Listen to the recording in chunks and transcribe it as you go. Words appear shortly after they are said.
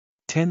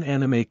10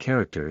 anime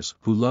characters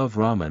who love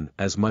ramen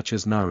as much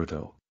as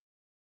Naruto.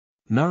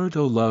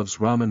 Naruto loves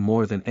ramen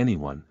more than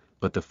anyone,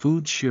 but the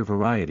food's sheer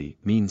variety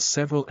means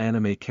several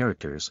anime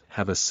characters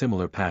have a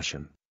similar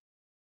passion.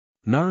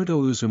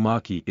 Naruto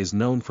Uzumaki is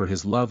known for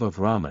his love of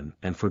ramen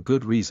and for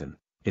good reason.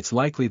 It's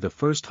likely the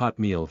first hot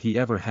meal he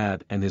ever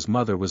had, and his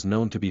mother was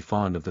known to be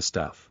fond of the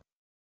stuff.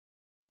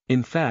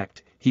 In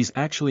fact, he's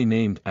actually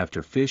named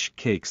after fish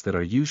cakes that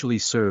are usually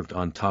served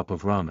on top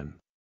of ramen.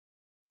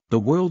 The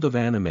world of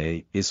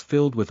anime is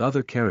filled with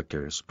other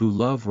characters who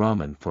love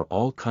ramen for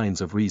all kinds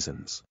of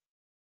reasons.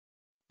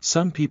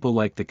 Some people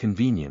like the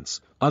convenience,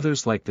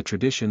 others like the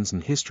traditions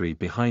and history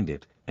behind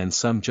it, and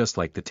some just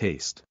like the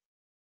taste.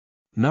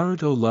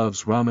 Naruto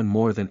loves ramen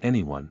more than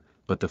anyone,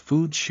 but the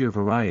food's sheer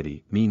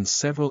variety means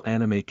several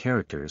anime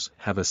characters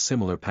have a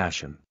similar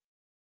passion.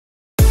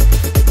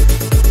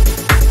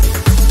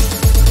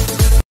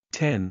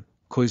 10.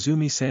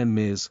 Koizumi-san.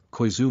 Ms.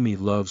 Koizumi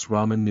loves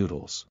ramen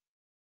noodles.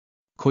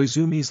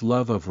 Koizumi's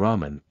love of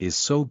ramen is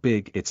so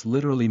big it's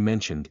literally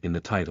mentioned in the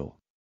title.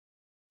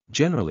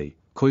 Generally,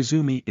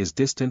 Koizumi is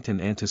distant and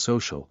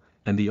antisocial,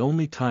 and the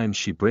only time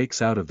she breaks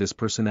out of this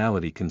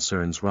personality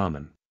concerns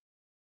ramen.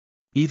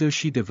 Either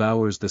she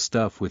devours the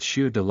stuff with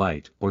sheer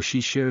delight or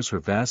she shares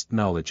her vast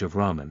knowledge of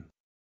ramen.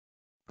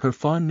 Her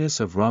fondness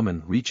of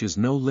ramen reaches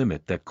no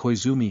limit that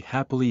Koizumi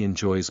happily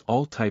enjoys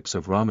all types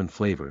of ramen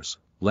flavors: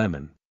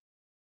 lemon,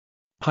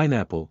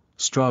 pineapple,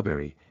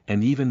 strawberry,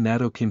 and even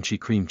natto kimchi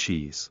cream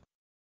cheese.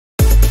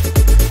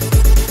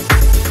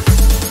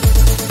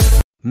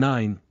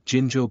 9.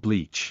 Jinjo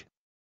bleach.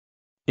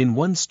 In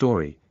one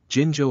story,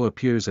 Jinjo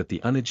appears at the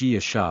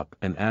Unagiya shop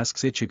and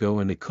asks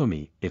Ichigo and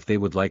Ikumi if they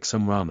would like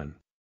some ramen.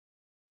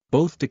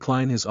 Both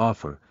decline his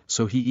offer,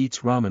 so he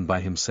eats ramen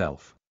by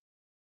himself.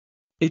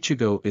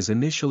 Ichigo is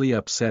initially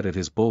upset at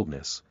his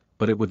boldness,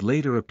 but it would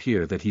later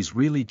appear that he's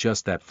really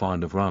just that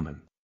fond of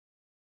ramen.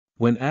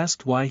 When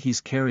asked why he's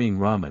carrying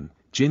ramen,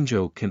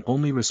 Jinjo can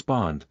only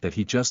respond that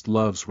he just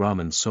loves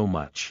ramen so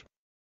much.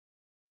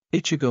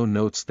 Ichigo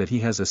notes that he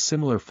has a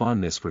similar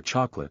fondness for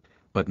chocolate,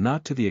 but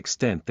not to the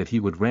extent that he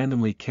would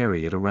randomly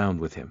carry it around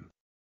with him.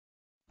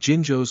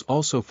 Jinjo's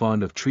also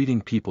fond of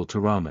treating people to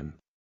ramen.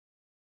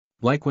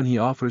 Like when he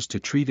offers to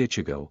treat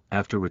Ichigo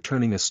after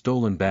returning a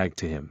stolen bag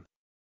to him.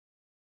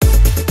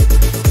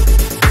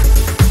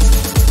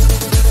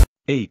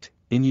 8.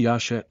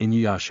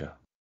 Inuyasha.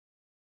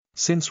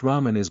 Since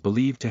ramen is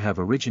believed to have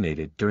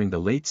originated during the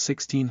late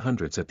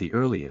 1600s at the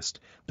earliest,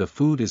 the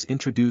food is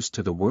introduced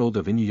to the world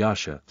of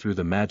Inuyasha through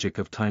the magic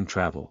of time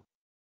travel.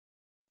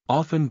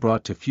 Often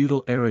brought to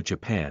feudal-era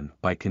Japan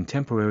by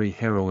contemporary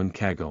heroine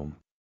Kagome.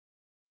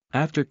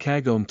 After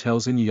Kagome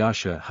tells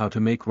Inuyasha how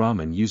to make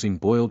ramen using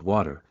boiled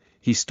water,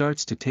 he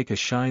starts to take a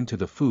shine to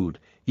the food,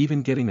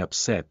 even getting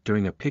upset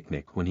during a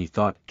picnic when he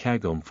thought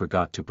Kagome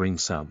forgot to bring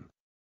some.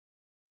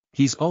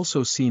 He's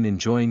also seen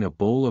enjoying a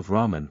bowl of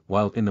ramen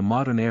while in the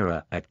modern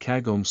era at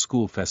Kagome's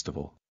school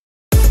festival.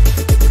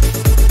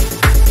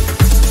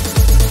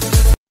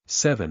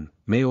 7.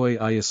 Maoi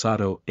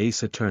Ayasato,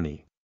 Ace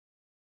Attorney.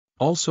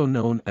 Also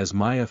known as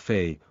Maya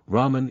Fei,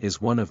 ramen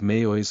is one of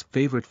Maoi's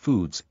favorite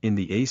foods in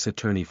the Ace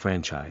Attorney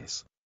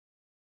franchise.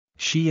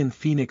 She and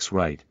Phoenix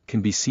Wright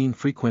can be seen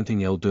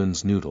frequenting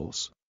Eldun's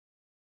noodles.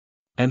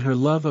 And her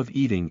love of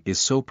eating is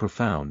so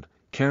profound,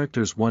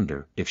 characters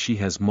wonder if she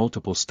has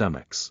multiple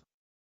stomachs.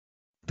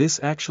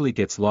 This actually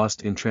gets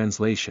lost in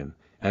translation,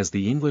 as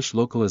the English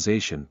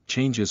localization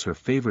changes her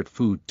favorite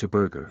food to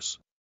burgers.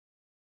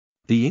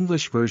 The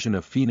English version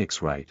of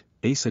Phoenix Wright,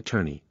 Ace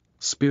Attorney,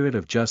 Spirit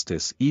of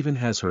Justice even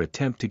has her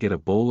attempt to get a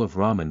bowl of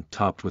ramen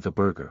topped with a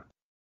burger.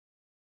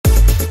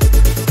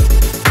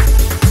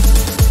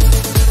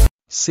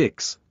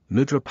 6.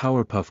 Nudra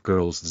Powerpuff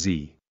Girls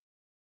Z.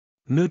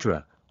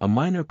 Nudra, a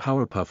minor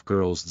Powerpuff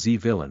Girls Z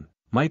villain,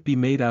 might be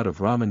made out of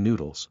ramen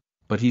noodles,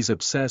 but he's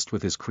obsessed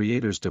with his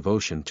creator's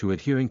devotion to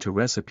adhering to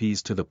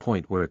recipes to the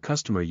point where a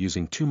customer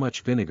using too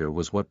much vinegar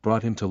was what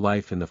brought him to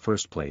life in the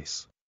first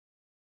place.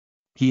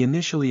 He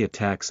initially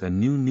attacks a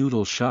new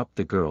noodle shop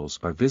the girls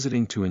are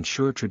visiting to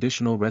ensure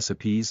traditional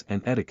recipes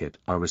and etiquette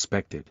are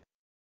respected.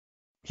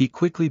 He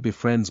quickly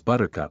befriends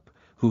Buttercup,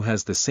 who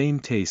has the same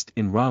taste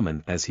in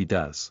ramen as he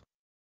does.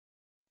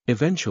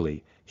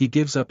 Eventually, he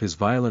gives up his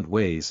violent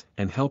ways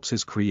and helps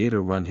his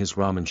creator run his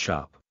ramen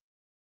shop.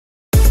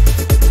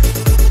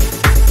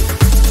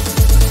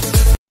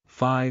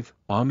 5.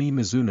 Ami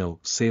Mizuno,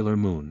 Sailor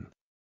Moon.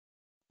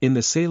 In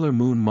the Sailor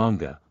Moon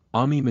manga,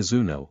 Ami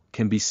Mizuno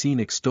can be seen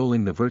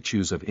extolling the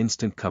virtues of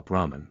instant cup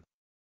ramen.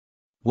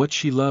 What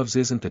she loves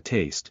isn't the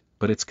taste,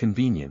 but its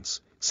convenience,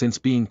 since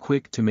being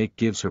quick to make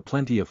gives her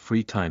plenty of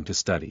free time to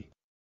study.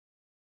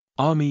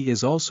 Ami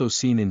is also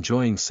seen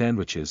enjoying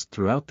sandwiches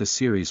throughout the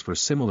series for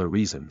similar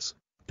reasons.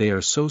 They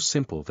are so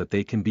simple that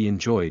they can be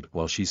enjoyed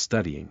while she's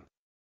studying.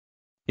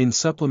 In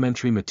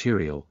supplementary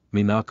material,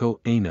 Minako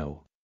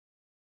Aino,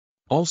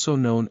 also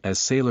known as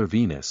Sailor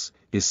Venus,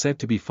 is said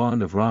to be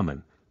fond of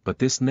ramen, but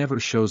this never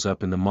shows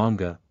up in the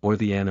manga or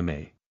the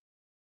anime.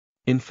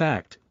 In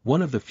fact,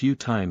 One of the few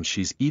times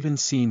she's even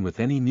seen with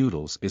any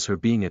noodles is her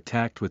being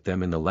attacked with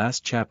them in the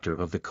last chapter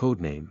of the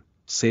codename,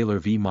 Sailor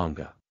V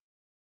manga.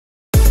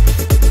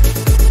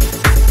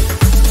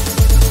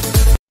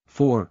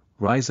 4.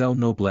 Rizel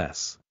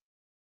Noblesse.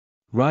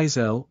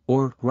 Rizel,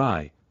 or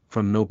Rai,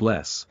 from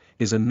noblesse,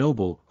 is a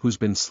noble who's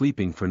been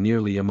sleeping for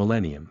nearly a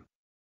millennium.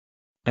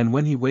 And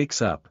when he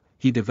wakes up,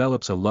 he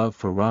develops a love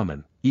for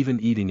ramen, even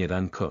eating it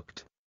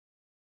uncooked.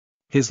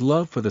 His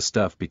love for the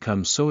stuff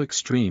becomes so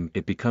extreme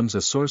it becomes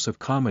a source of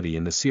comedy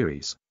in the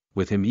series,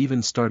 with him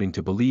even starting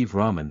to believe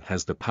ramen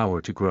has the power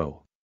to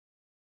grow.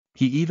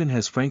 He even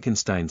has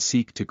Frankenstein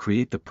seek to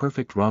create the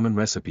perfect ramen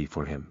recipe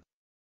for him.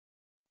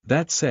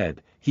 That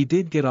said, he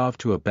did get off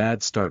to a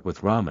bad start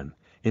with ramen,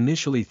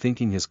 initially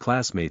thinking his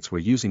classmates were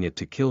using it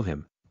to kill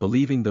him,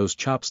 believing those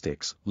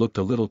chopsticks looked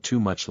a little too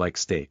much like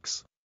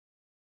steaks.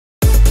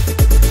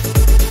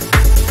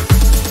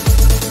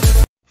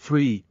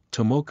 3.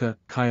 Tomoka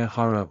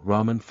Kayahara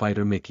Ramen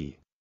Fighter Mickey.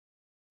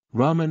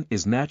 Ramen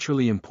is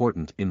naturally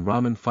important in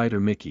Ramen Fighter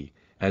Mickey,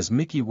 as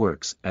Mickey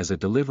works as a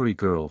delivery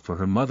girl for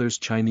her mother's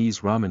Chinese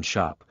ramen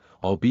shop,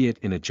 albeit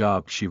in a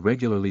job she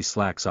regularly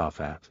slacks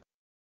off at.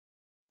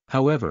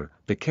 However,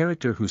 the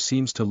character who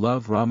seems to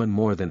love ramen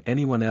more than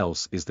anyone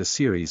else is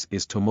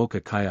Tomoka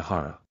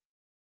Kayahara.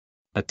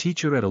 A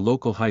teacher at a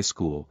local high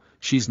school,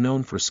 she's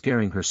known for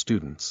scaring her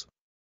students.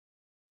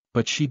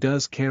 But she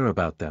does care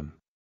about them.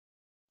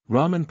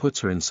 Ramen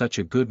puts her in such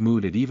a good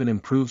mood it even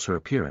improves her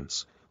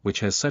appearance, which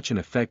has such an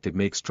effect it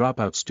makes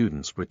dropout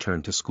students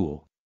return to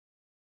school.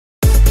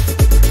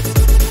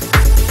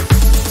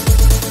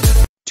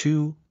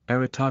 2.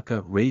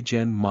 Arataka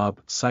Reigen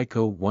Mob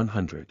Psycho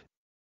 100.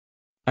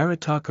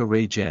 Arataka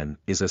Reigen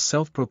is a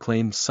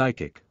self-proclaimed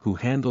psychic who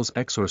handles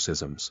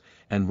exorcisms,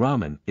 and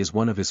ramen is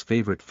one of his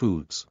favorite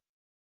foods.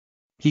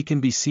 He can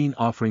be seen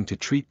offering to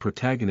treat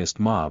protagonist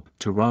Mob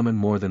to ramen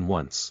more than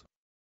once.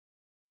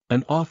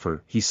 An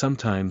offer he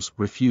sometimes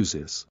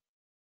refuses.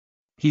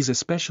 He's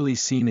especially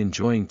seen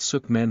enjoying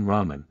tsukmen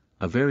ramen,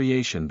 a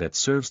variation that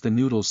serves the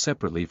noodles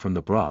separately from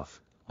the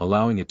broth,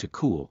 allowing it to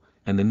cool,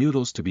 and the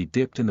noodles to be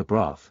dipped in the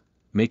broth,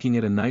 making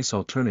it a nice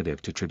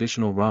alternative to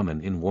traditional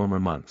ramen in warmer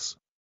months.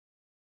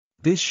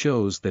 This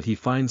shows that he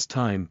finds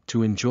time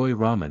to enjoy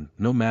ramen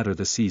no matter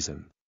the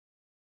season.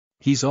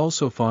 He's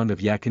also fond of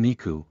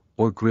yakiniku,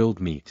 or grilled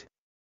meat.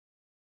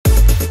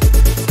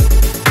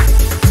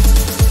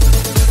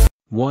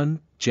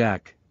 1.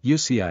 Jack,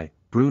 Yusei,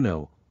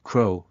 Bruno,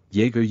 Crow,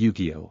 Jaeger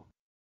Yu-Gi-Oh!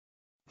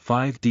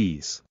 5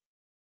 Ds.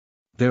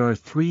 There are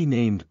 3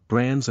 named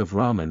brands of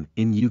ramen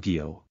in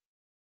Yu-Gi-Oh!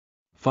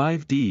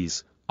 5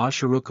 Ds,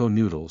 Ashiruko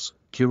Noodles,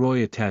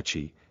 Kiroi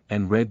Itachi,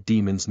 and Red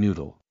Demon's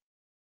Noodle.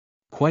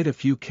 Quite a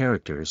few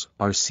characters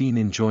are seen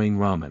enjoying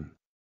ramen.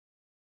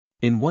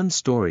 In one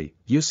story,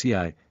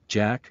 Yusei,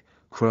 Jack,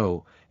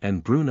 Crow,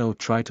 and Bruno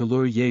try to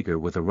lure Jaeger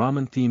with a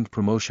ramen-themed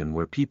promotion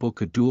where people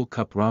could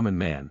dual-cup Ramen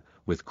Man,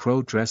 with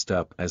Crow dressed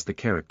up as the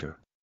character.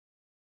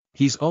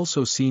 He's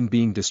also seen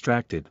being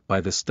distracted by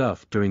the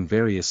stuff during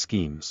various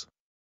schemes.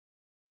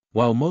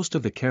 While most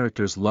of the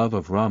characters' love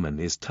of ramen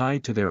is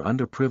tied to their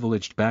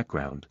underprivileged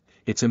background,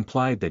 it's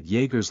implied that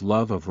Jaeger's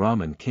love of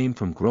ramen came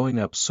from growing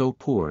up so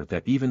poor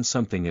that even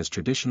something as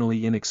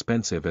traditionally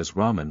inexpensive as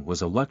ramen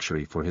was a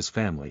luxury for his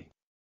family.